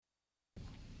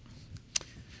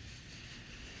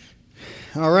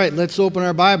All right, let's open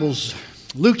our Bibles.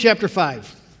 Luke chapter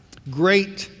 5.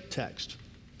 Great text.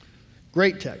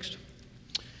 Great text.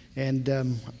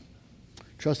 And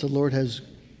trust the Lord has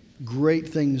great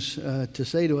things to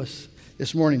say to us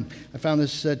this morning. I found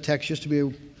this text just to be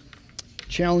a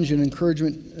challenge and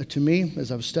encouragement to me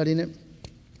as I was studying it.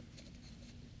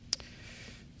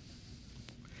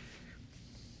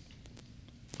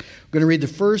 I'm going to read the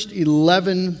first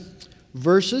 11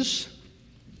 verses.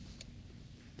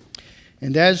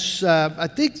 And as I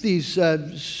think these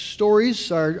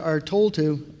stories are told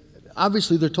to,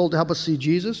 obviously they're told to help us see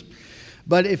Jesus.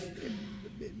 But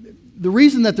the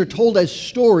reason that they're told as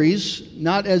stories,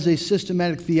 not as a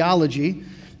systematic theology,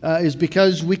 is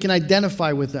because we can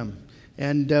identify with them.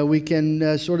 And we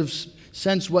can sort of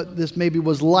sense what this maybe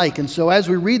was like. And so as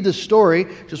we read the story,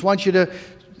 just want you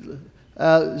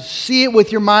to see it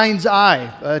with your mind's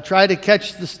eye. Try to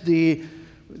catch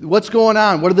what's going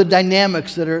on. What are the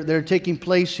dynamics that are taking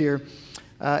place here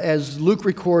as Luke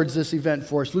records this event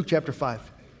for us? Luke chapter 5.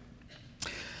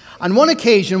 On one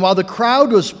occasion, while the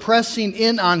crowd was pressing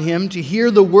in on him to hear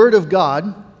the word of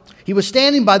God, he was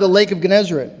standing by the lake of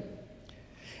Gennesaret.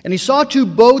 And he saw two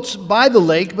boats by the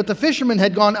lake, but the fishermen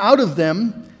had gone out of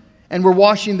them and were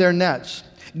washing their nets.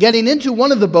 Getting into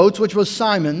one of the boats, which was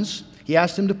Simon's, he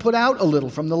asked him to put out a little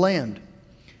from the land.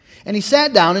 And he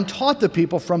sat down and taught the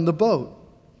people from the boat.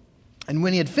 And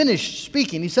when he had finished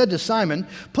speaking, he said to Simon,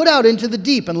 "Put out into the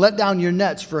deep and let down your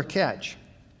nets for a catch."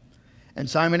 And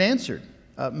Simon answered,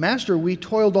 "Master, we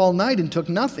toiled all night and took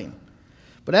nothing.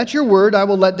 But at your word I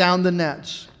will let down the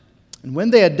nets." And when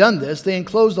they had done this, they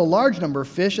enclosed a large number of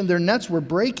fish, and their nets were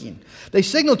breaking. They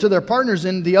signaled to their partners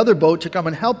in the other boat to come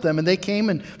and help them, and they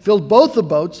came and filled both the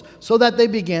boats so that they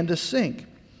began to sink.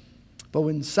 But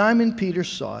when Simon Peter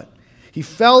saw it, he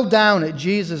fell down at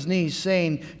Jesus' knees,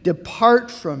 saying,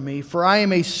 "Depart from me, for I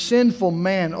am a sinful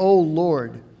man, O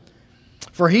Lord."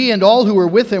 For he and all who were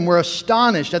with him were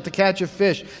astonished at the catch of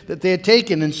fish that they had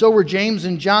taken, and so were James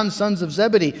and John, sons of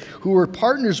Zebedee, who were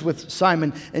partners with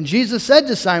Simon. And Jesus said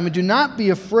to Simon, "Do not be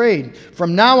afraid.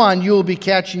 From now on you will be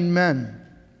catching men."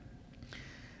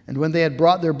 And when they had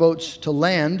brought their boats to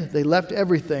land, they left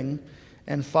everything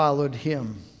and followed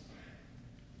him.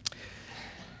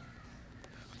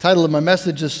 The title of my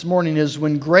message this morning is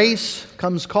When Grace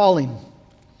Comes Calling.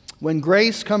 When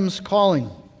Grace Comes Calling.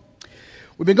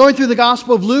 We've been going through the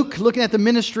Gospel of Luke, looking at the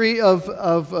ministry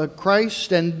of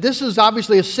Christ, and this is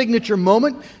obviously a signature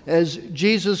moment as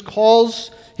Jesus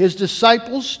calls his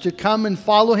disciples to come and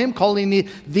follow him, calling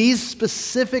these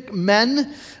specific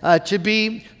men to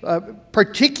be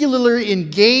particularly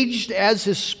engaged as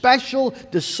his special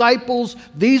disciples.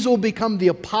 These will become the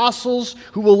apostles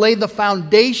who will lay the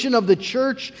foundation of the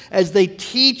church as they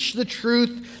teach the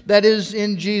truth that is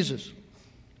in Jesus.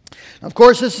 Of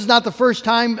course, this is not the first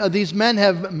time these men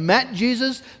have met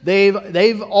Jesus.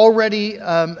 They've already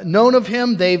known of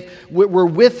him. They were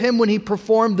with him when he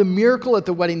performed the miracle at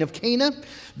the wedding of Cana.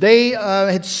 They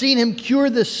had seen him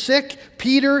cure the sick.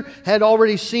 Peter had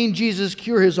already seen Jesus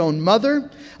cure his own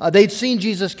mother. They'd seen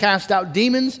Jesus cast out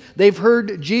demons. They've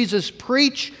heard Jesus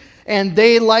preach, and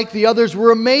they, like the others,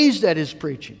 were amazed at his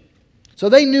preaching. So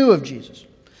they knew of Jesus.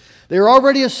 They were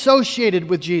already associated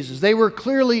with Jesus. They were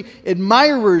clearly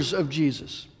admirers of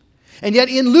Jesus. And yet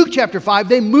in Luke chapter 5,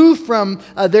 they move from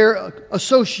their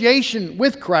association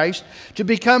with Christ to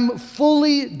become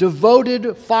fully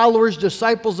devoted followers,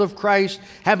 disciples of Christ,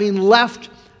 having left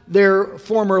their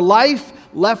former life,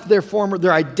 left their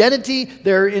identity,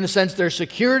 in a sense, their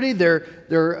security,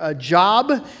 their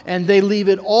job, and they leave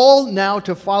it all now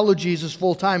to follow Jesus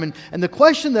full time. And the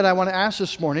question that I want to ask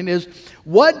this morning is,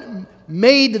 what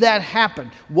made that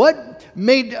happen? What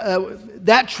made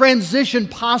that transition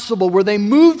possible where they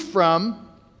moved from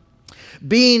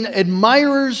being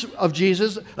admirers of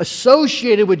Jesus,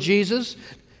 associated with Jesus,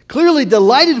 clearly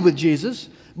delighted with Jesus,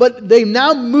 but they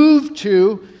now moved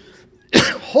to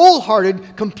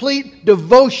wholehearted, complete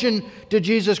devotion to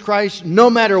Jesus Christ no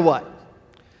matter what?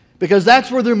 Because that's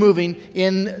where they're moving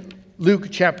in Luke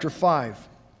chapter 5.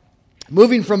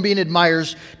 Moving from being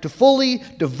admirers to fully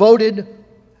devoted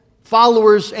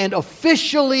followers and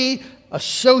officially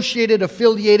associated,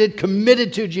 affiliated,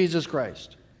 committed to Jesus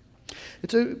Christ.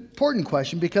 It's an important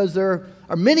question because there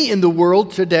are many in the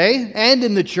world today and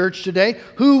in the church today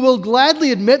who will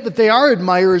gladly admit that they are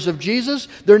admirers of Jesus.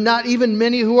 There are not even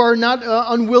many who are not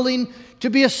unwilling to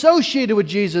be associated with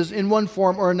Jesus in one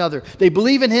form or another. They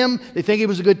believe in him. They think he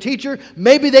was a good teacher.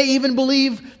 Maybe they even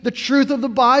believe the truth of the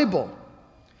Bible.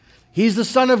 He's the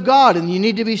Son of God and you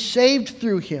need to be saved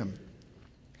through him.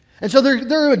 And so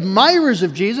they're admirers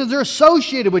of Jesus, they're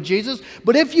associated with Jesus,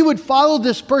 but if you would follow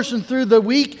this person through the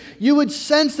week, you would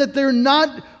sense that they're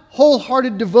not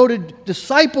wholehearted, devoted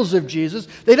disciples of Jesus.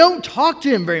 They don't talk to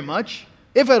him very much,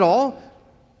 if at all.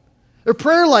 Their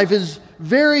prayer life is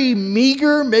very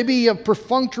meager, maybe a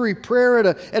perfunctory prayer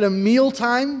at a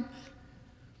mealtime.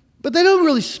 But they don't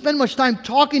really spend much time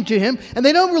talking to him, and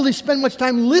they don't really spend much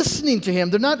time listening to him.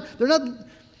 They're not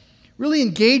really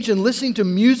engaged in listening to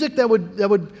music that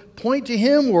would point to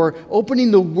him, or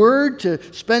opening the Word to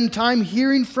spend time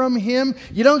hearing from him.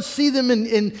 You don't see them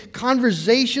in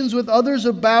conversations with others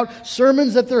about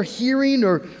sermons that they're hearing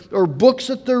or books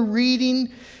that they're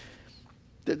reading.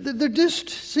 There just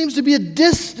seems to be a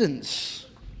distance.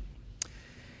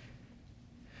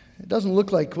 It doesn't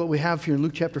look like what we have here in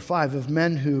Luke chapter 5 of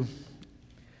men who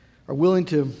are willing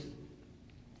to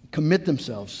commit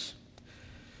themselves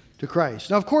to Christ.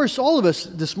 Now, of course, all of us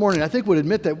this morning, I think, would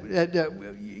admit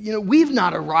that we've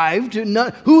not arrived.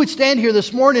 Who would stand here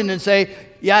this morning and say,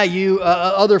 "Yeah, you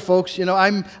other folks,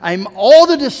 I'm all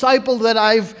the disciple that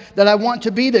I want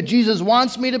to be, that Jesus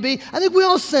wants me to be." I think we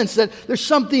all sense that there's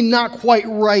something not quite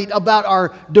right about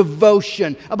our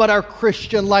devotion, about our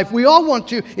Christian life. We all want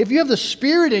to. If you have the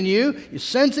Spirit in you, you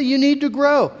sense that you need to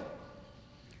grow.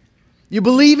 You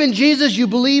believe in Jesus, you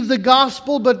believe the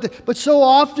gospel, but so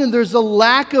often there's a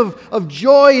lack of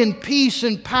joy and peace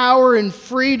and power and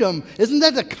freedom. Isn't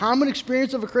that the common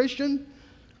experience of a Christian?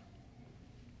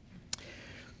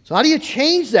 So how do you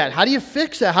change that? How do you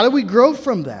fix that? How do we grow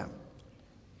from that?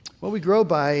 Well, we grow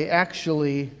by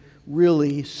actually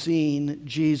really seeing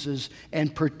Jesus,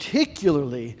 and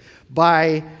particularly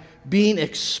by being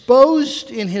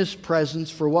exposed in his presence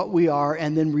for what we are,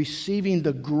 and then receiving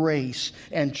the grace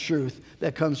and truth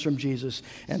that comes from Jesus.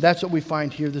 And that's what we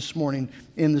find here this morning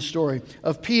in the story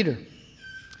of Peter.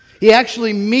 He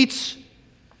actually meets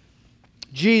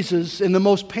Jesus in the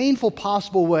most painful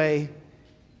possible way,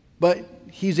 but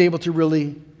he's able to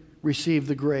really receive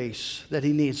the grace that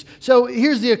he needs. So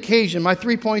here's the occasion. My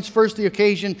 3 points. First, the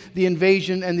occasion, the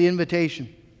invasion, and the invitation.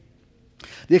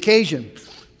 The occasion.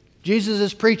 Jesus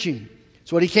is preaching.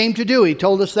 It's what he came to do. He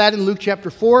told us that in Luke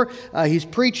chapter 4. He's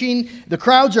preaching. The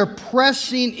crowds are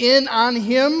pressing in on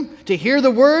him to hear the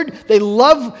word. They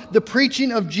love the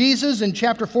preaching of Jesus. In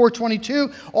chapter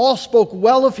 4:22, all spoke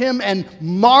well of him and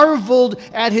marveled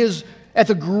at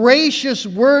the gracious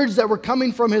words that were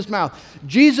coming from his mouth.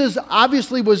 Jesus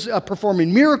obviously was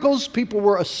performing miracles. People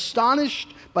were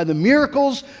astonished by the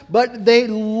miracles, but they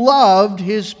loved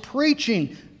his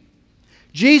preaching.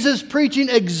 Jesus' preaching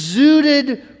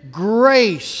exuded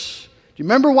grace. Do you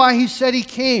remember why he said he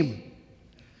came?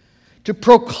 To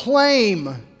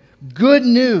proclaim good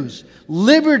news,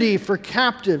 liberty for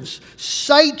captives,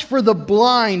 sight for the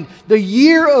blind, the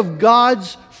year of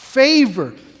God's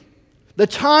favor, the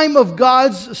time of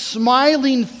God's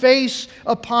smiling face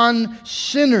upon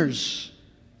sinners.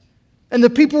 And the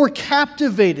people were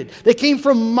captivated. They came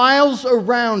from miles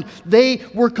around. They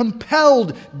were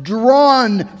compelled,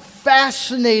 drawn,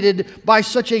 fascinated by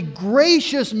such a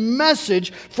gracious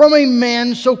message from a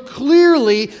man so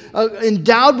clearly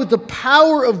endowed with the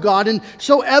power of God and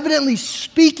so evidently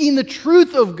speaking the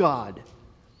truth of God.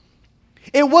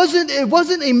 It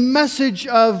wasn't a message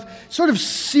of sort of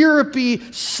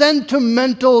syrupy,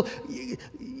 sentimental,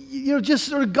 just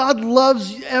sort of God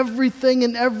loves everything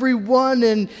and everyone,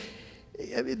 and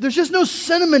there's just no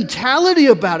sentimentality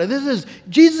about it.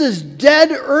 Jesus is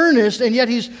dead earnest, and yet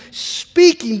he's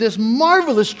speaking this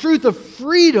marvelous truth of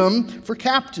freedom for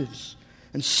captives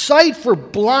and sight for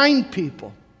blind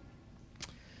people.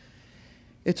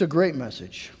 It's a great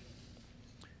message.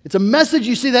 It's a message,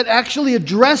 you see, that actually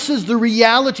addresses the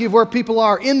reality of where people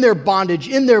are in their bondage,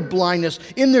 in their blindness,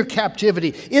 in their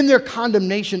captivity, in their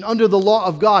condemnation under the law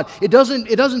of God. It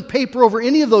doesn't paper over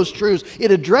any of those truths. It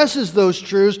addresses those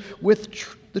truths with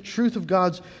the truth of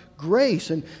God's grace.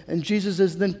 And Jesus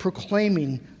is then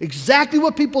proclaiming exactly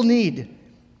what people need.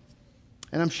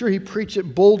 And I'm sure he preached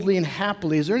it boldly and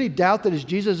happily. Is there any doubt that as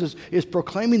Jesus is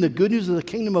proclaiming the good news of the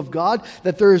kingdom of God,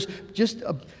 that there is just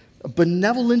a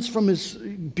benevolence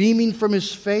beaming from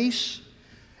his face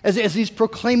as he's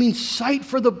proclaiming sight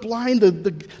for the blind,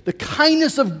 the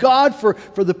kindness of God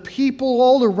for the people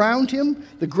all around him,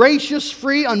 the gracious,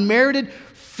 free, unmerited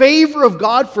favor of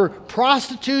God for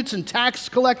prostitutes and tax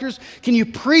collectors? Can you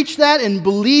preach that and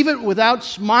believe it without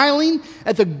smiling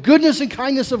at the goodness and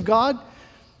kindness of God?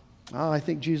 Oh, I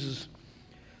think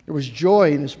there was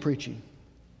joy in his preaching.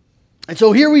 And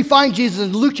so here we find Jesus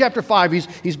in Luke chapter 5.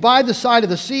 He's by the side of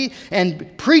the sea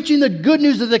and preaching the good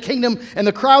news of the kingdom, and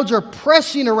the crowds are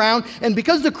pressing around. And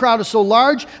because the crowd is so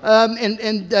large,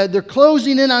 they're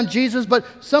closing in on Jesus, but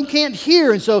some can't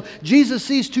hear. And so Jesus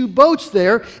sees two boats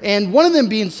there, and one of them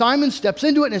being Simon steps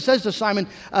into it and it says to Simon,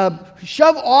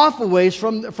 shove off a ways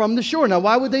from the shore. Now,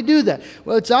 why would they do that?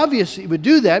 Well, it's obvious he would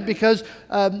do that because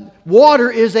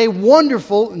water is a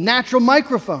wonderful natural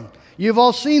microphone. You've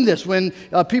all seen this when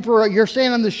you're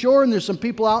standing on the shore and there's some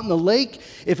people out in the lake.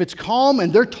 If it's calm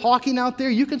and they're talking out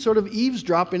there, you can sort of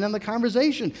eavesdrop in on the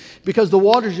conversation because the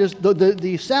water's just,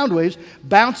 the sound waves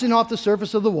bouncing off the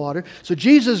surface of the water. So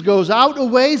Jesus goes out a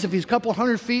ways. If he's a couple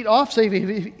hundred feet off, say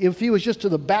if he was just to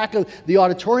the back of the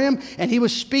auditorium and he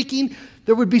was speaking,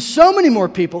 there would be so many more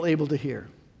people able to hear.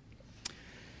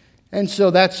 And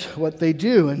so that's what they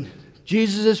do. And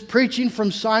Jesus is preaching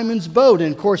from Simon's boat,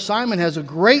 and of course Simon has a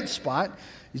great spot.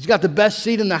 He's got the best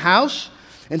seat in the house,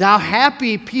 and how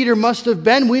happy Peter must have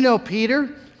been. We know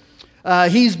Peter.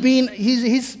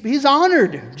 He's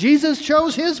honored. Jesus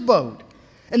chose his boat,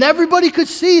 and everybody could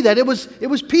see that it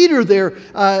was Peter there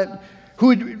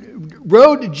who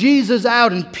rowed Jesus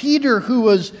out, and Peter who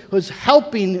was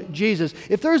helping Jesus.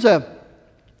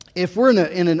 If we're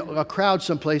in a crowd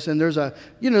someplace, and there's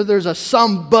a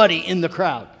somebody in the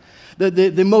crowd.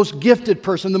 The most gifted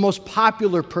person, the most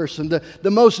popular person, the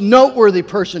most noteworthy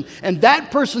person, and that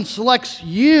person selects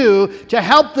you to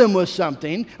help them with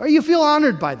something, or you feel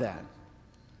honored by that.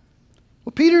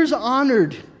 Well, Peter's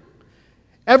honored.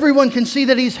 Everyone can see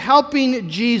that he's helping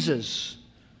Jesus.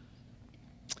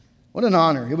 What an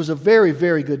honor. It was a very,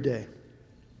 very good day.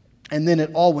 And then it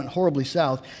all went horribly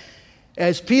south.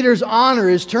 As Peter's honor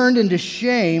is turned into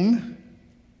shame,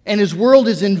 and his world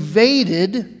is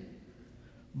invaded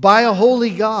by a holy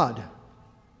God.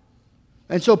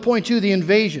 And so point 2, the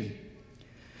invasion.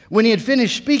 When he had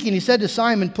finished speaking, he said to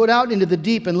Simon, put out into the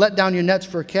deep and let down your nets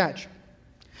for a catch.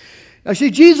 Now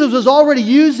see, Jesus was already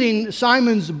using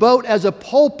Simon's boat as a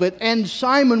pulpit, and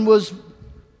Simon was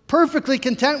perfectly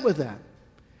content with that.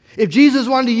 If Jesus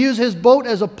wanted to use his boat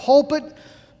as a pulpit,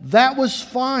 that was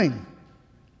fine.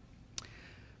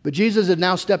 But Jesus had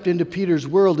now stepped into Peter's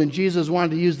world, and Jesus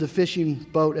wanted to use the fishing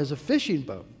boat as a fishing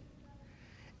boat.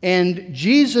 And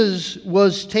Jesus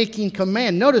was taking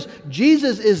command. Notice,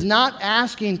 Jesus is not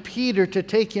asking Peter to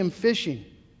take him fishing.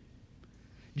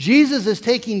 Jesus is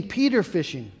taking Peter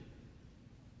fishing.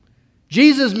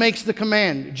 Jesus makes the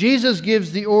command. Jesus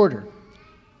gives the order.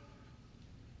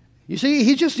 You see,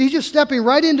 he's just stepping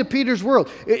right into Peter's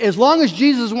world. As long as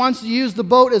Jesus wants to use the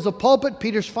boat as a pulpit,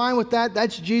 Peter's fine with that.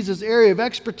 That's Jesus' area of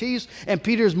expertise, and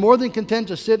Peter's more than content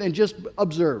to sit and just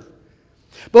observe.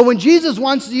 But when Jesus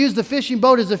wants to use the fishing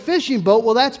boat as a fishing boat,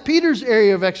 well, that's Peter's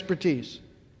area of expertise.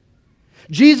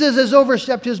 Jesus has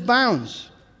overstepped his bounds.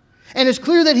 And it's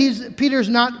clear that Peter's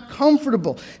not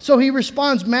comfortable. So he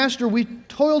responds, Master, we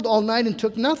toiled all night and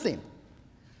took nothing.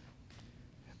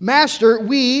 Master,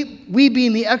 we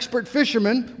being the expert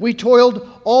fishermen, we toiled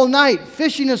all night.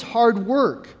 Fishing is hard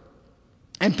work.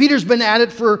 And Peter's been at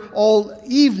it for all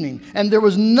evening, and there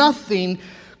was nothing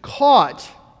caught.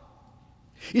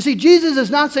 You see, Jesus is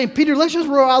not saying, Peter, let's just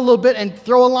row out a little bit and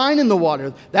throw a line in the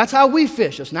water. That's how we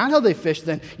fish. That's not how they fish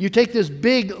then. You take this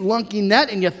big lunky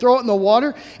net and you throw it in the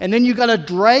water, and then you got to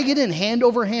drag it in hand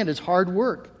over hand. It's hard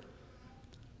work.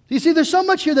 You see, there's so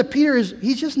much here that Peter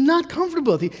he's just not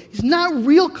comfortable with. He's not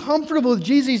real comfortable with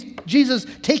Jesus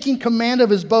taking command of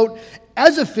his boat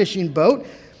as a fishing boat.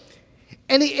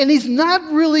 And he's not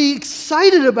really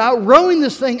excited about rowing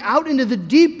this thing out into the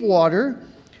deep water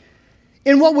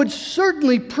in what would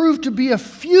certainly prove to be a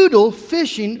futile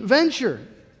fishing venture.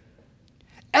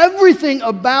 Everything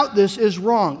about this is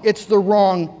wrong. It's the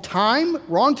wrong time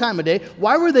of day.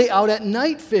 Why were they out at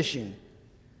night fishing?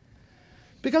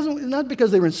 Not because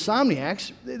they were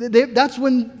insomniacs. That's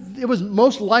when it was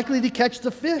most likely to catch the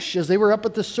fish, as they were up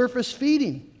at the surface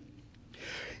feeding.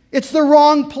 It's the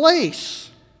wrong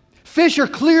place. Fish are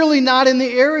clearly not in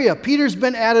the area. Peter's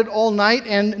been at it all night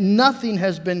and nothing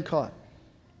has been caught.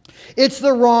 It's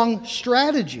the wrong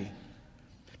strategy.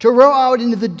 To row out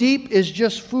into the deep is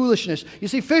just foolishness. You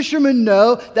see, fishermen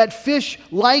know that fish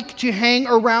like to hang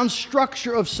around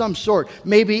structure of some sort.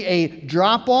 Maybe a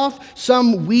drop-off,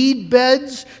 some weed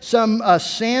beds, some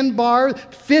sandbar.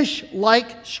 Fish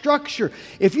like structure.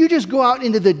 If you just go out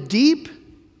into the deep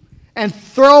and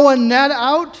throw a net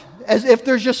out, as if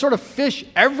there's just sort of fish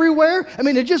everywhere, I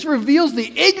mean, it just reveals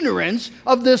the ignorance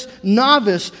of this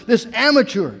novice, this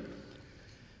amateur.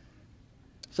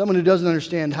 Someone who doesn't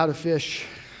understand how to fish,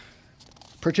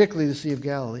 particularly the Sea of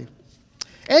Galilee.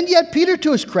 And yet Peter,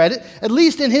 to his credit, at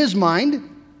least in his mind,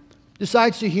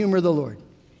 decides to humor the Lord.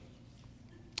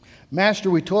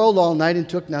 Master, we toiled all night and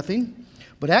took nothing,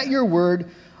 but at your word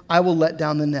I will let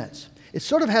down the nets. It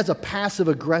sort of has a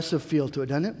passive-aggressive feel to it,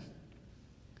 doesn't it?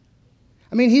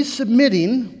 I mean, he's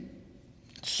submitting,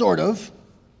 sort of.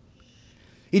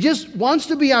 He just wants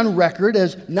to be on record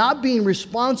as not being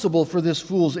responsible for this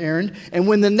fool's errand. And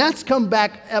when the nets come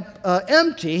back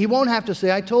empty, he won't have to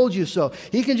say, I told you so.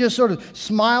 He can just sort of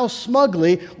smile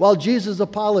smugly while Jesus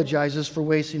apologizes for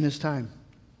wasting his time.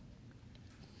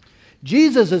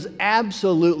 Jesus has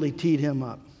absolutely teed him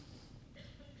up.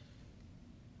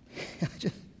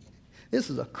 This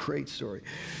is a great story.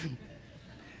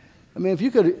 I mean, if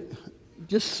you could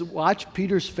just watch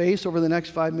Peter's face over the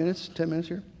next 5 minutes, 10 minutes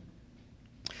here.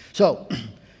 So,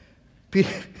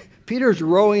 Peter's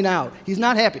rowing out. He's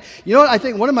not happy. You know what? I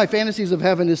think one of my fantasies of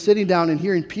heaven is sitting down and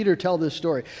hearing Peter tell this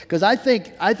story. Because I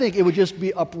think it would just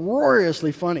be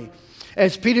uproariously funny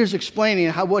as Peter's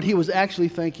explaining what he was actually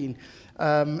thinking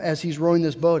as he's rowing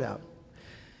this boat out.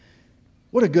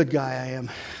 What a good guy I am.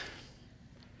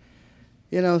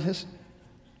 You know,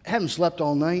 I haven't slept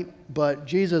all night, but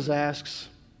Jesus asks,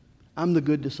 I'm the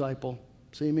good disciple.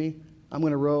 See me? I'm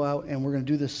going to row out, and we're going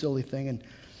to do this silly thing,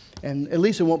 and at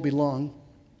least it won't be long,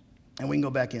 and we can go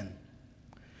back in.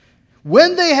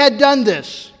 When they had done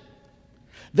this,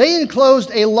 they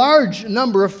enclosed a large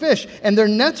number of fish, and their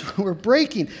nets were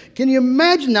breaking. Can you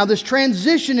imagine now this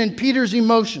transition in Peter's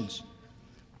emotions?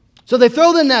 So they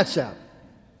throw the nets out.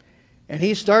 And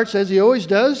he starts, as he always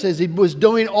does, as he was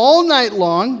doing all night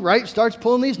long, right? Starts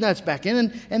pulling these nets back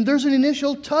in, and there's an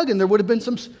initial tug, and there would have been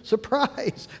some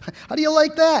surprise. How do you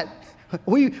like that?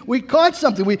 We caught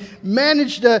something. We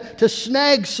managed to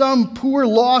snag some poor,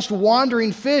 lost,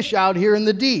 wandering fish out here in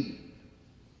the deep.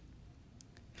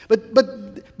 But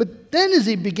then as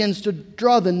he begins to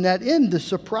draw the net in, the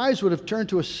surprise would have turned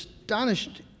to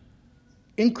astonished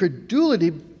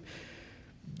incredulity.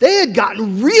 They had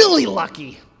gotten really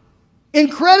lucky.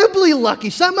 Incredibly lucky.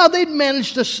 Somehow they'd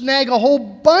managed to snag a whole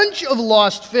bunch of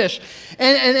lost fish.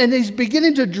 And he's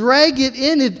beginning to drag it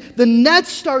in. The nets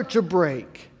start to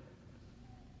break.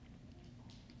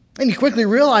 And he quickly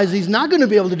realizes he's not going to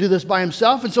be able to do this by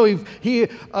himself. And so he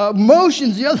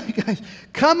motions the other guys,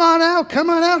 come on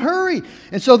out, hurry.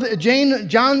 And so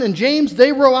John and James,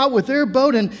 they row out with their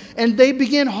boat and they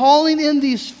begin hauling in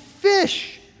these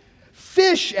fish.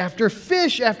 Fish after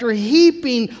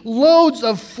heaping loads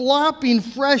of flopping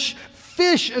fresh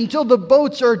fish until the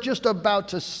boats are just about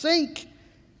to sink.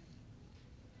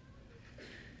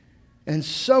 And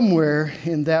somewhere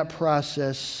in that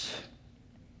process,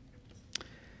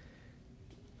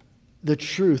 the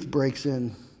truth breaks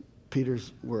in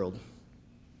Peter's world.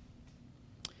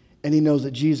 And he knows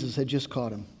that Jesus had just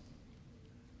caught him.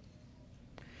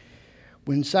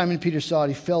 When Simon Peter saw it,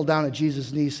 he fell down at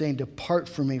Jesus' knees, saying, Depart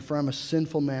from me, for I'm a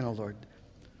sinful man, O Lord.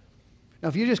 Now,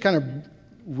 if you just kind of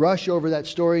rush over that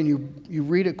story and you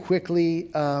read it quickly,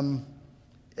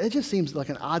 it just seems like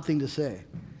an odd thing to say.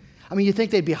 I mean, you think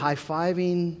they'd be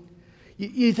high-fiving.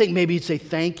 You think maybe he'd say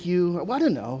thank you. Well, I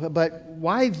don't know, but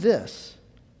why this?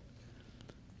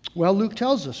 Well, Luke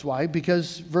tells us why,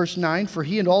 because verse 9, for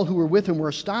he and all who were with him were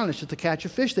astonished at the catch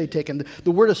of fish they'd taken.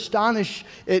 The word astonish,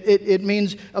 it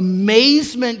means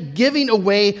amazement giving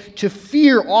away to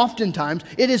fear oftentimes.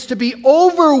 It is to be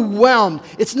overwhelmed.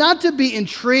 It's not to be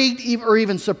intrigued or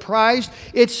even surprised.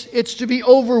 It's to be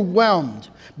overwhelmed,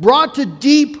 brought to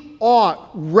deep awe,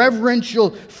 reverential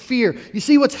fear. You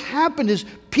see, what's happened is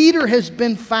Peter has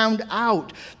been found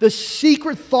out. The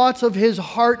secret thoughts of his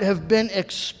heart have been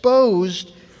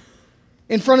exposed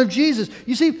in front of Jesus.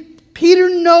 You see, Peter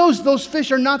knows those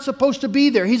fish are not supposed to be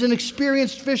there. He's an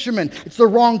experienced fisherman. It's the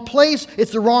wrong place,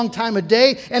 it's the wrong time of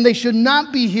day, and they should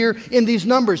not be here in these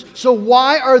numbers. So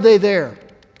why are they there?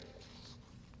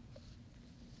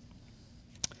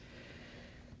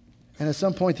 And at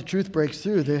some point the truth breaks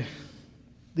through.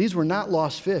 These were not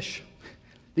lost fish.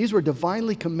 These were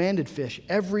divinely commanded fish,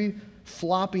 every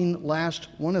flopping last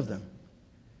one of them.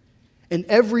 And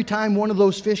every time one of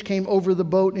those fish came over the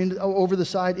boat, over the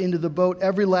side into the boat,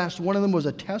 every last one of them was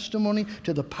a testimony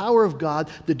to the power of God,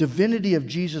 the divinity of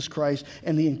Jesus Christ,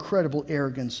 and the incredible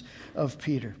arrogance of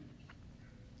Peter.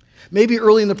 Maybe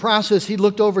early in the process, he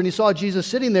looked over and he saw Jesus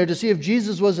sitting there to see if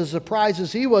Jesus was as surprised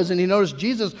as he was, and he noticed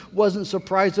Jesus wasn't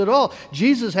surprised at all.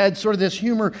 Jesus had sort of this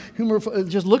humor,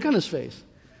 just look on his face,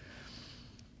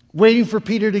 waiting for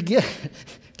Peter to get.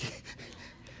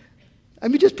 I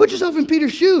mean, just put yourself in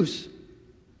Peter's shoes.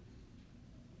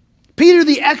 Peter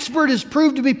the expert has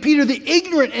proved to be Peter the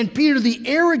ignorant and Peter the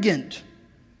arrogant.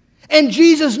 And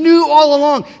Jesus knew all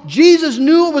along. Jesus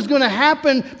knew what was going to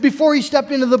happen before he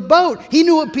stepped into the boat. He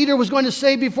knew what Peter was going to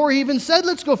say before he even said,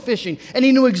 let's go fishing. And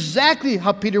he knew exactly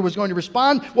how Peter was going to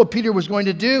respond, what Peter was going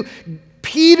to do.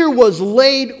 Peter was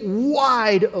laid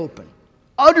wide open,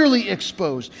 utterly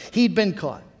exposed. He'd been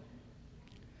caught.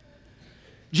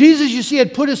 Jesus, you see,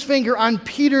 had put his finger on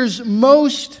Peter's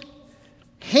most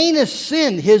heinous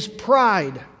sin, his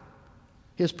pride.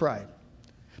 His pride.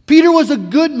 Peter was a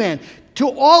good man. To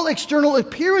all external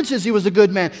appearances, he was a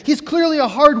good man. He's clearly a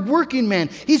hard-working man.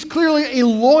 He's clearly a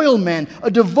loyal man, a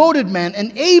devoted man,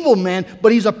 an able man,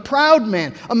 but he's a proud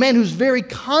man, a man who's very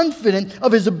confident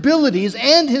of his abilities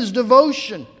and his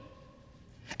devotion.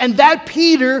 And that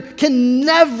Peter can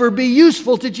never be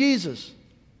useful to Jesus.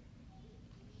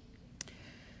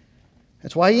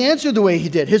 That's why he answered the way he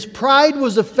did. His pride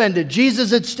was offended.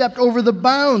 Jesus had stepped over the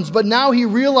bounds, but now he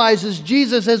realizes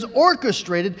Jesus has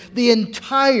orchestrated the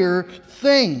entire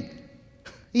thing.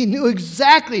 He knew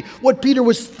exactly what Peter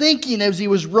was thinking as he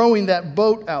was rowing that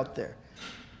boat out there.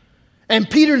 And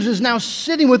Peter is now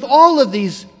sitting with all of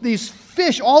these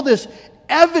fish, all this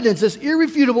evidence, this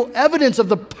irrefutable evidence of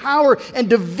the power and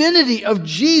divinity of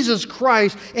Jesus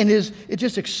Christ, and it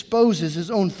just exposes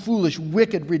his own foolish,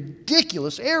 wicked,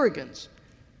 ridiculous arrogance.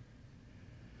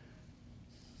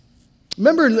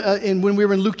 Remember when we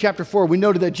were in Luke chapter 4, we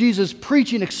noted that Jesus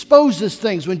preaching exposes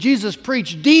things. When Jesus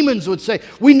preached, demons would say,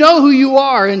 we know who you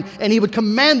are, and he would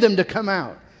command them to come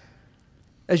out.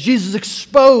 As Jesus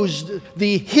exposed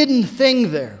the hidden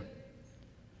thing there.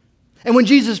 And when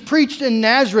Jesus preached in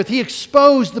Nazareth, he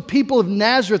exposed the people of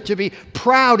Nazareth to be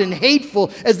proud and hateful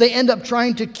as they end up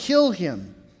trying to kill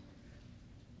him.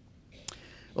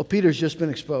 Well, Peter's just been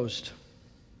exposed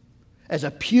as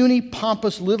a puny,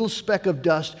 pompous little speck of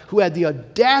dust who had the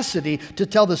audacity to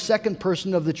tell the second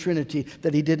person of the Trinity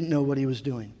that he didn't know what he was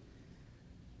doing.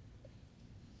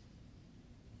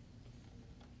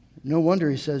 No wonder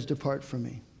he says, depart from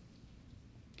me.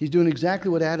 He's doing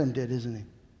exactly what Adam did, isn't he?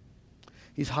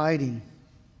 He's hiding.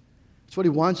 That's what he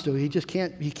wants to. He just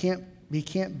can't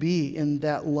be in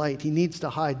that light. He needs to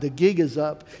hide. The gig is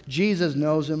up. Jesus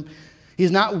knows him. He's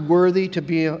not worthy to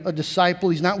be a disciple.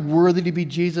 He's not worthy to be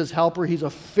Jesus' helper. He's a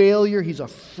failure. He's a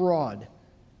fraud.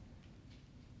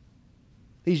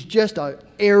 He's just an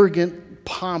arrogant,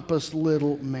 pompous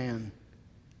little man.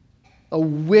 A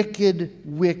wicked,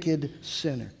 wicked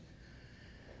sinner.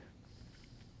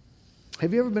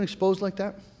 Have you ever been exposed like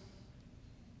that?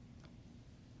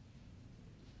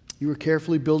 You were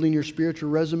carefully building your spiritual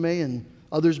resume and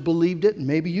others believed it, and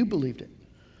maybe you believed it.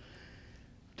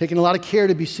 Taking a lot of care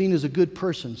to be seen as a good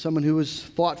person, someone who was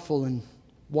thoughtful and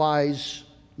wise,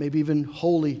 maybe even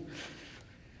holy.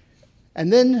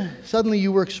 And then suddenly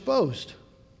you were exposed.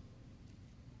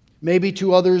 Maybe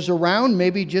to others around,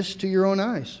 maybe just to your own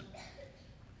eyes.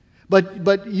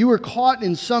 But you were caught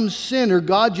in some sin, or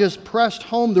God just pressed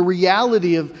home the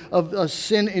reality of a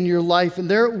sin in your life, and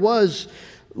there it was,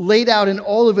 laid out in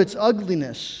all of its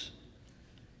ugliness.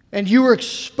 And you were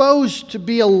exposed to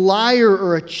be a liar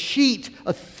or a cheat,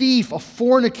 a thief, a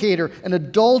fornicator, an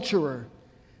adulterer.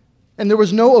 And there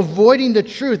was no avoiding the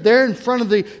truth. There in front of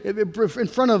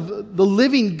the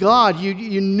living God,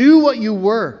 you knew what you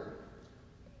were.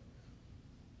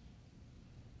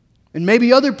 And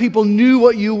maybe other people knew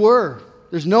what you were.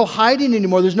 There's no hiding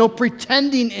anymore. There's no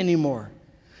pretending anymore.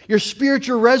 Your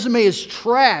spiritual resume is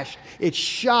trashed. It's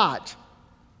shot.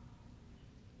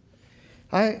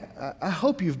 I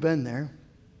hope you've been there,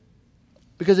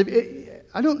 because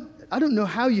I don't know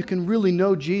how you can really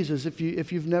know Jesus if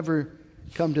you've never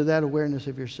come to that awareness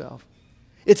of yourself.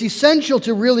 It's essential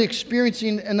to really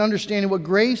experiencing and understanding what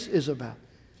grace is about.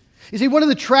 You see, one of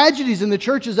the tragedies in the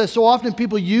church is that so often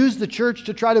people use the church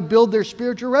to try to build their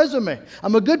spiritual resume.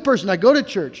 I'm a good person. I go to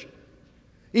church,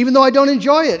 even though I don't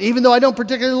enjoy it, even though I don't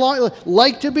particularly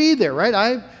like to be there,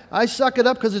 right? I suck it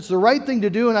up because it's the right thing to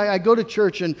do, and I go to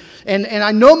church, and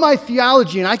I know my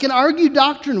theology, and I can argue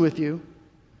doctrine with you.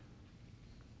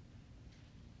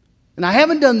 And I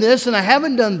haven't done this, and I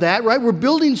haven't done that, right? We're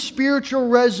building spiritual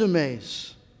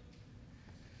resumes.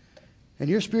 And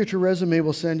your spiritual resume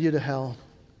will send you to hell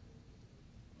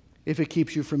if it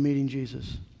keeps you from meeting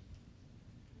Jesus.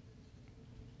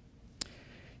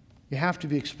 You have to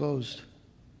be exposed.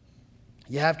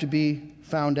 You have to be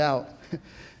found out.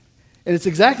 And it's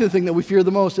exactly the thing that we fear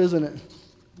the most, isn't it?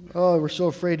 Oh, we're so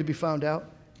afraid to be found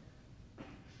out.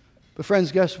 But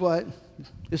friends, guess what?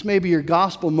 This may be your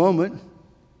gospel moment,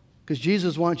 because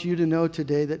Jesus wants you to know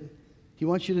today that He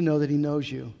wants you to know that He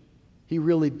knows you. He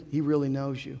really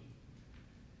knows you.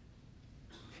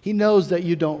 He knows that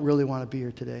you don't really want to be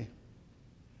here today.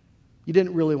 You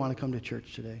didn't really want to come to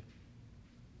church today.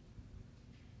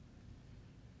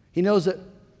 He knows that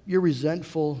you're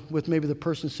resentful with maybe the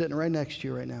person sitting right next to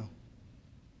you right now.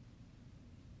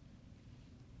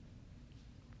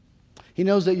 He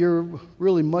knows that you're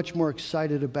really much more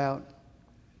excited about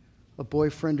a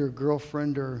boyfriend or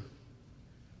girlfriend or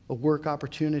a work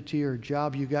opportunity or a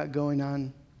job you got going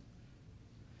on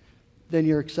than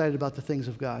you're excited about the things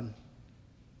of God.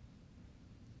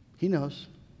 He knows.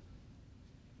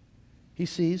 He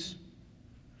sees.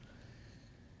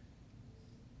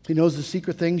 He knows the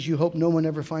secret things you hope no one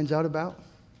ever finds out about.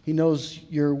 He knows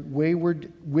your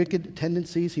wayward, wicked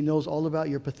tendencies. He knows all about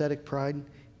your pathetic pride.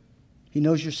 He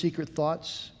knows your secret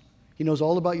thoughts. He knows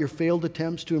all about your failed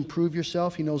attempts to improve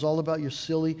yourself. He knows all about your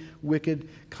silly, wicked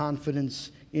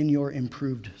confidence in your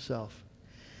improved self.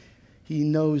 He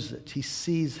knows it. He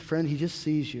sees, friend, he just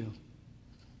sees you.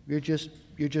 You're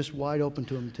just wide open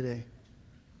to him today.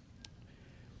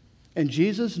 And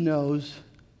Jesus knows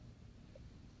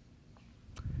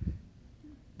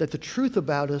that the truth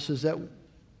about us is that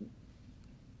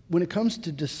when it comes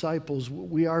to disciples,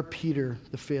 we are Peter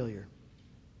the failure.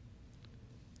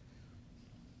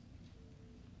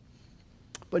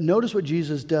 But notice what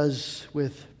Jesus does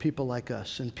with people like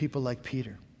us and people like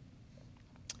Peter.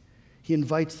 He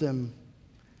invites them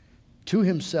to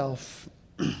himself.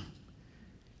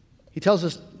 He tells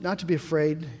us not to be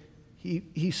afraid.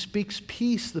 He speaks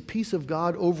peace, the peace of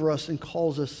God over us, and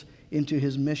calls us into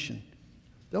his mission.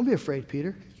 Don't be afraid,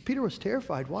 Peter. Peter was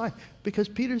terrified. Why? Because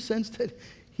Peter sensed that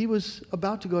he was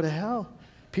about to go to hell.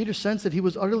 Peter sensed that he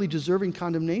was utterly deserving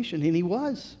condemnation, and he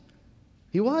was.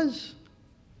 He was.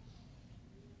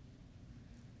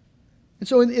 And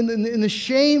so in the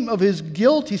shame of his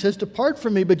guilt, he says, "Depart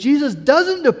from me." But Jesus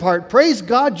doesn't depart. Praise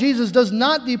God, Jesus does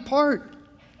not depart.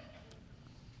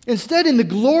 Instead, in the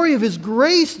glory of his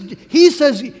grace, he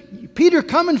says, "Peter,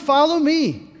 come and follow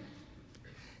me."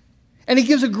 And he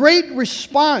gives a great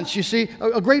response, you see,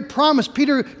 a great promise.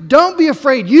 "Peter, don't be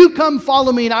afraid. You come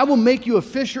follow me, and I will make you a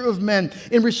fisher of men."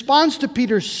 In response to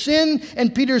Peter's sin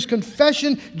and Peter's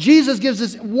confession, Jesus gives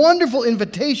this wonderful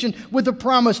invitation with the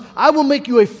promise, "I will make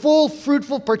you a full,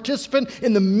 fruitful participant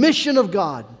in the mission of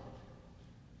God."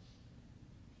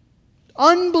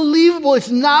 Unbelievable.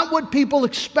 It's not what people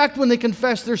expect when they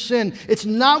confess their sin. It's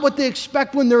not what they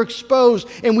expect when they're exposed,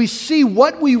 and we see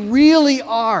what we really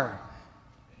are.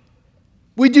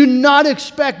 We do not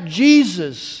expect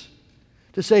Jesus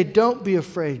to say, "Don't be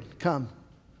afraid. Come.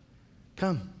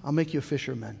 Come. I'll make you a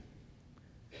fisher of men."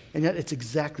 And yet it's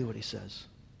exactly what he says.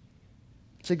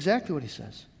 It's exactly what he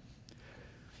says.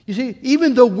 You see,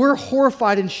 even though we're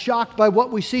horrified and shocked by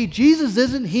what we see, Jesus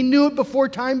isn't. He knew it before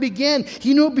time began.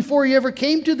 He knew it before he ever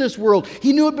came to this world.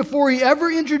 He knew it before he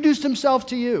ever introduced himself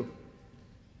to you.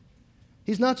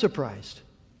 He's not surprised.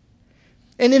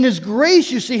 And in his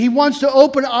grace, you see, he wants to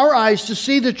open our eyes to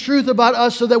see the truth about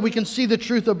us so that we can see the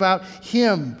truth about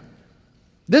him.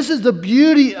 This is the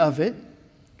beauty of it.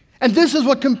 And this is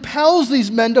what compels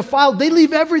these men to follow. They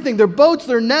leave everything, their boats,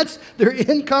 their nets, their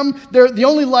income, the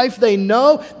only life they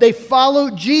know. They follow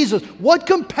Jesus. What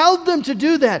compelled them to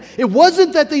do that? It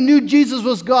wasn't that they knew Jesus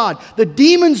was God. The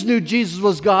demons knew Jesus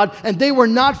was God, and they were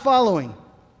not following.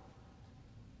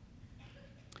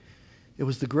 It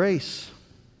was the grace.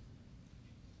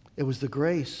 It was the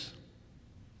grace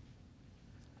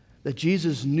that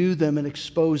Jesus knew them and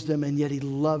exposed them, and yet he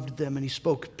loved them and he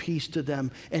spoke peace to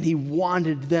them, and he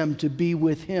wanted them to be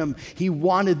with him. He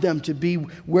wanted them to be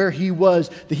where he was.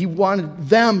 That he wanted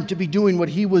them to be doing what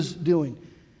he was doing.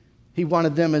 He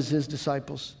wanted them as his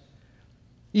disciples.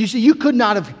 You see, you could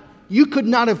not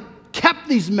have kept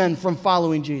these men from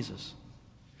following Jesus.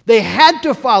 They had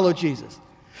to follow Jesus.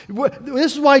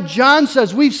 This is why John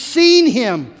says, "We've seen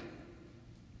him."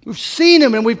 We've seen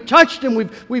him and we've touched him.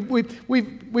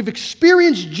 We've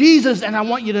experienced Jesus, and I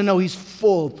want you to know he's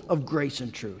full of grace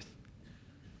and truth.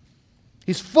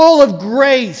 He's full of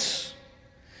grace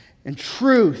and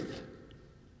truth.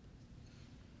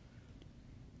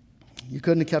 You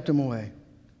couldn't have kept him away.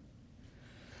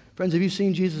 Friends, have you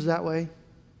seen Jesus that way?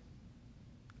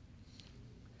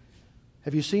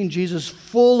 Have you seen Jesus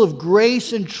full of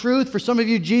grace and truth? For some of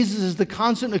you, Jesus is the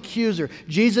constant accuser.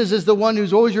 Jesus is the one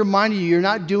who's always reminding you you're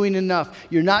not doing enough.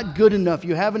 You're not good enough.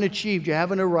 You haven't achieved. You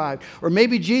haven't arrived. Or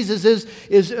maybe Jesus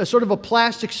is a sort of a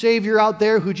plastic savior out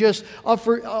there who just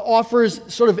offers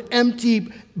sort of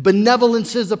empty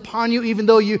benevolences upon you, even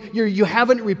though you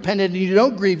haven't repented and you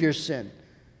don't grieve your sin.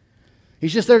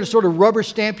 He's just there to sort of rubber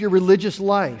stamp your religious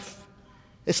life.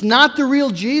 It's not the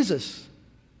real Jesus.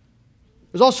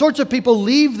 There's all sorts of people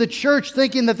leave the church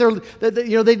thinking that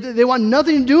they want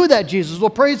nothing to do with that Jesus. Well,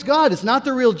 praise God, it's not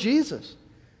the real Jesus.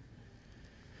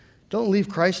 Don't leave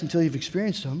Christ until you've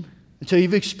experienced him. until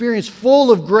you've experienced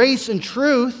full of grace and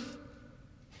truth.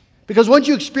 Because once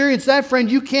you experience that,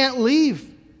 friend, you can't leave.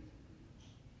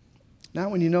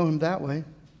 Not when you know Him that way.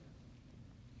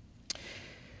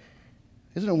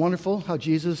 Isn't it wonderful how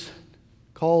Jesus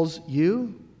calls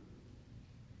you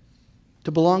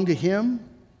to belong to Him?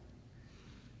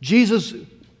 Jesus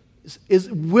is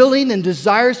willing and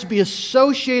desires to be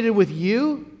associated with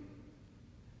you.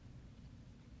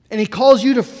 And He calls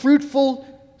you to fruitful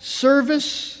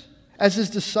service as His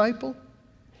disciple.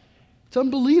 It's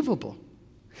unbelievable.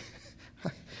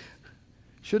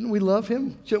 Shouldn't we love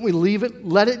Him? Shouldn't we leave it,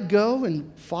 let it go,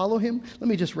 and follow Him? Let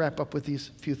me just wrap up with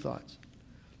these few thoughts.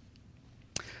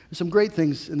 There's some great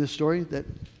things in this story that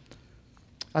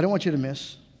I don't want you to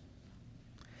miss.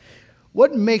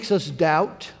 What makes us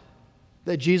doubt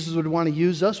that Jesus would want to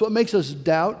use us? What makes us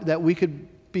doubt that we could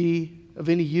be of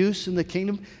any use in the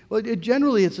kingdom? Well,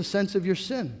 generally, it's a sense of your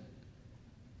sin.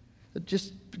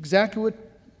 Just exactly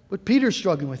what Peter's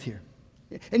struggling with here.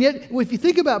 And yet, if you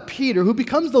think about Peter, who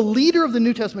becomes the leader of the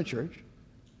New Testament church,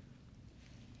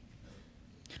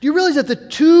 do you realize that the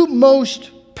two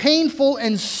most painful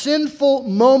and sinful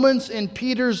moments in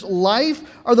Peter's life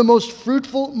are the most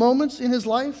fruitful moments in his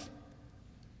life?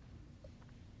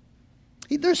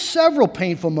 There's several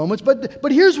painful moments,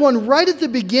 but here's one right at the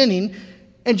beginning,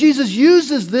 and Jesus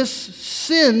uses this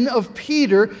sin of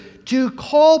Peter to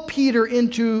call Peter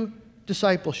into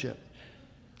discipleship.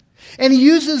 And He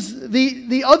uses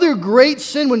the other great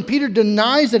sin when Peter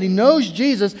denies that he knows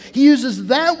Jesus. He uses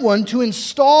that one to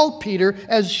install Peter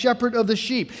as shepherd of the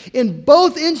sheep. In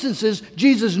both instances,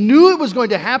 Jesus knew it was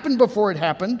going to happen before it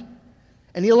happened,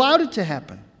 and He allowed it to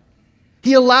happen.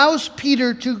 He allows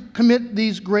Peter to commit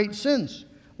these great sins.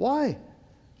 Why?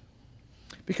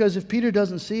 Because if Peter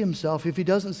doesn't see himself, if he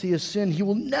doesn't see his sin, he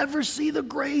will never see the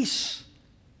grace.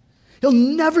 He'll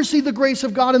never see the grace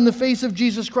of God in the face of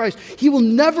Jesus Christ. He will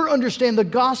never understand the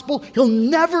gospel. He'll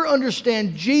never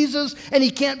understand Jesus. And he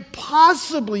can't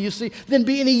possibly, you see, then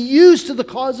be any use to the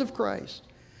cause of Christ.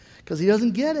 Because he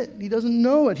doesn't get it. He doesn't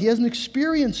know it. He hasn't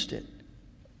experienced it.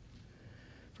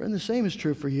 Friend, the same is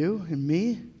true for you and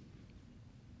me.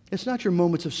 It's not your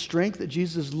moments of strength that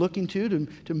Jesus is looking to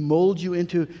mold you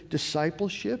into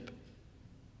discipleship.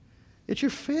 It's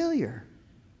your failure.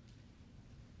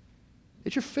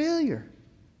 It's your failure.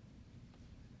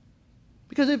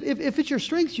 Because if it's your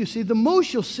strengths you see, the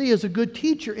most you'll see is a good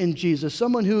teacher in Jesus,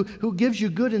 someone who gives you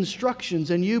good instructions,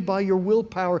 and you, by your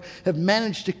willpower, have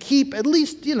managed to keep, at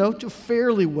least,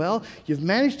 fairly well, you've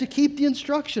managed to keep the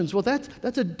instructions. Well,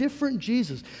 that's a different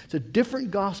Jesus. It's a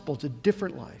different gospel. It's a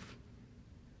different life.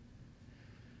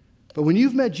 But when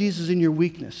you've met Jesus in your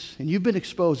weakness, and you've been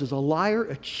exposed as a liar,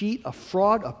 a cheat, a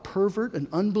fraud, a pervert, an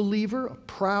unbeliever, a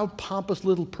proud, pompous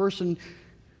little person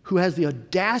who has the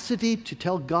audacity to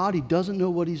tell God He doesn't know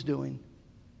what He's doing,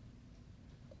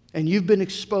 and you've been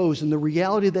exposed, and the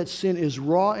reality of that sin is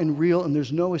raw and real, and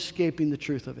there's no escaping the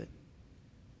truth of it.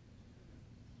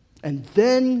 And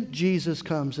then Jesus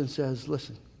comes and says,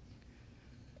 listen,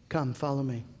 come, follow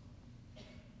me,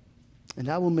 and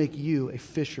I will make you a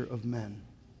fisher of men.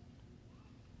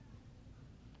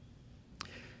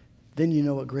 Then you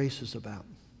know what grace is about.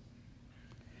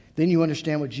 Then you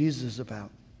understand what Jesus is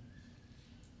about.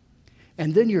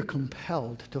 And then you're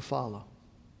compelled to follow.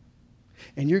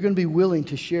 And you're going to be willing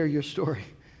to share your story.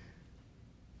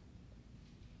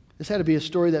 This had to be a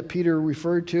story that Peter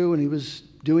referred to when he was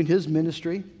doing his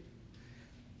ministry,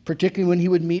 particularly when he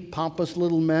would meet pompous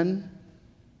little men.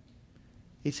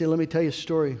 He'd say, let me tell you a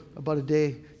story about a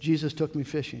day Jesus took me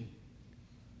fishing.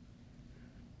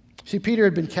 See, Peter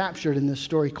had been captured in this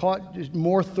story, caught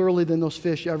more thoroughly than those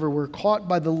fish ever were, caught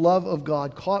by the love of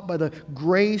God, caught by the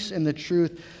grace and the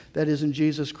truth that is in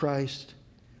Jesus Christ.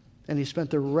 And he spent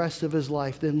the rest of his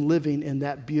life then living in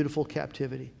that beautiful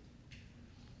captivity.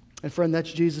 And friend,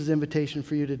 that's Jesus' invitation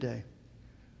for you today,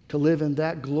 to live in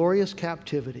that glorious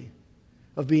captivity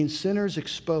of being sinners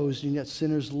exposed and yet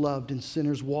sinners loved and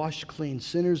sinners washed clean,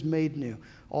 sinners made new,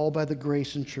 all by the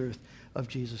grace and truth of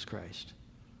Jesus Christ.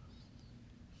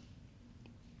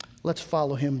 Let's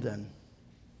follow Him then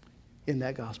in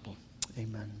that gospel.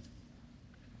 Amen.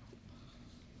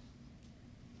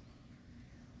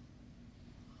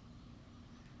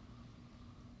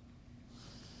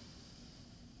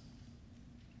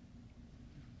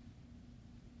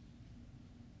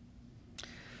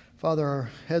 Father, our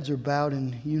heads are bowed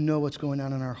and you know what's going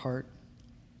on in our heart.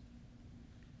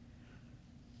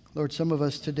 Lord, some of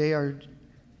us today are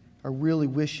really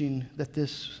wishing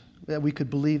that we could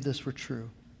believe this were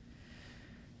true,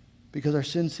 because our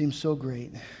sin seems so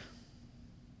great.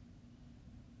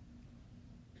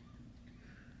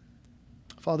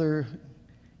 Father,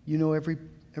 you know every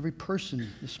every person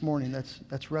this morning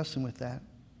that's wrestling with that.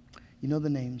 You know the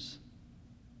names.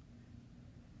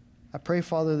 I pray,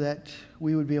 Father, that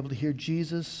we would be able to hear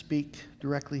Jesus speak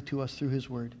directly to us through his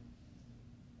word.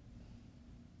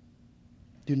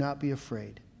 Do not be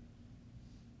afraid.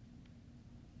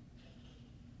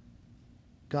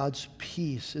 God's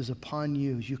peace is upon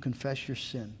you as you confess your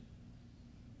sin.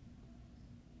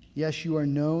 Yes, you are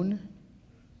known,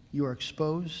 you are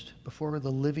exposed before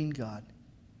the living God.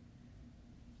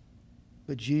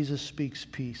 But Jesus speaks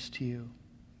peace to you.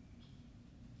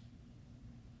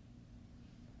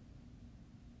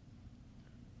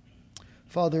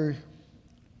 Father,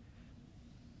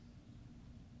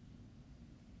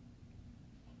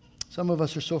 some of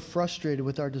us are so frustrated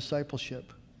with our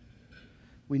discipleship.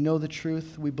 We know the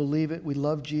truth, we believe it, we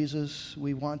love Jesus,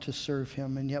 we want to serve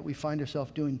him, and yet we find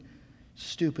ourselves doing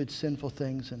stupid, sinful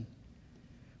things. And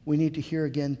we need to hear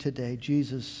again today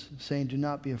Jesus saying, do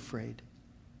not be afraid.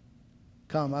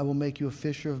 Come, I will make you a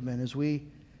fisher of men. As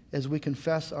we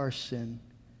confess our sin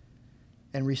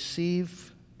and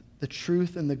receive the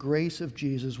truth and the grace of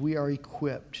Jesus, we are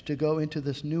equipped to go into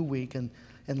this new week and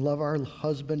love our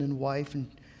husband and wife and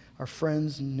our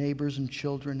friends and neighbors and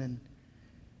children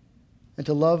and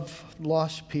to love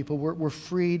lost people. We're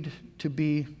freed to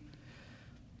be,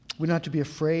 we don't have to be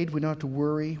afraid, we don't have to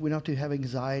worry, we don't have to have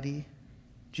anxiety.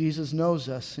 Jesus knows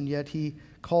us, and yet he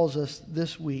calls us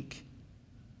this week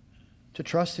to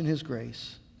trust in his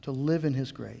grace, to live in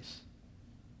his grace,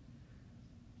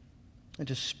 and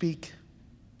to speak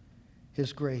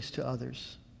his grace to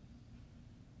others.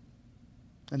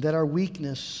 And that our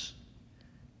weakness,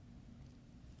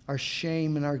 our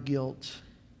shame, and our guilt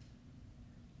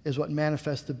is what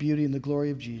manifests the beauty and the glory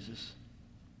of Jesus.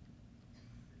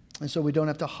 And so we don't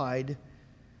have to hide,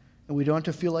 and we don't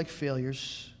have to feel like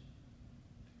failures.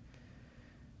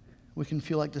 We can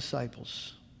feel like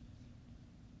disciples.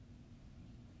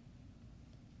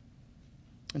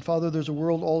 And Father, there's a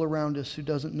world all around us who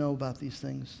doesn't know about these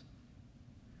things.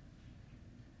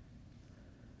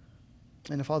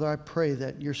 And Father, I pray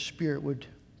that your Spirit would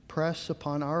press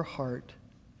upon our heart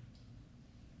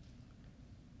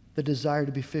the desire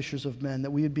to be fishers of men,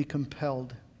 that we would be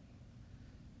compelled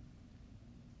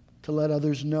to let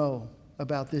others know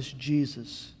about this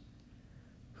Jesus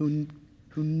who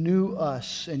knew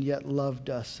us and yet loved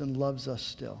us and loves us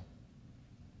still.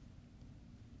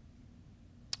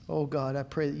 Oh God, I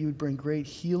pray that you would bring great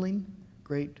healing,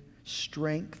 great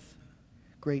strength,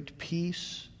 great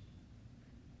peace,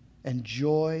 and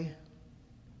joy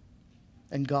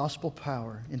and gospel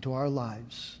power into our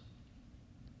lives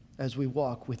as we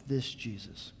walk with this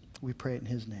Jesus. We pray it in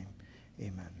his name.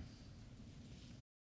 Amen.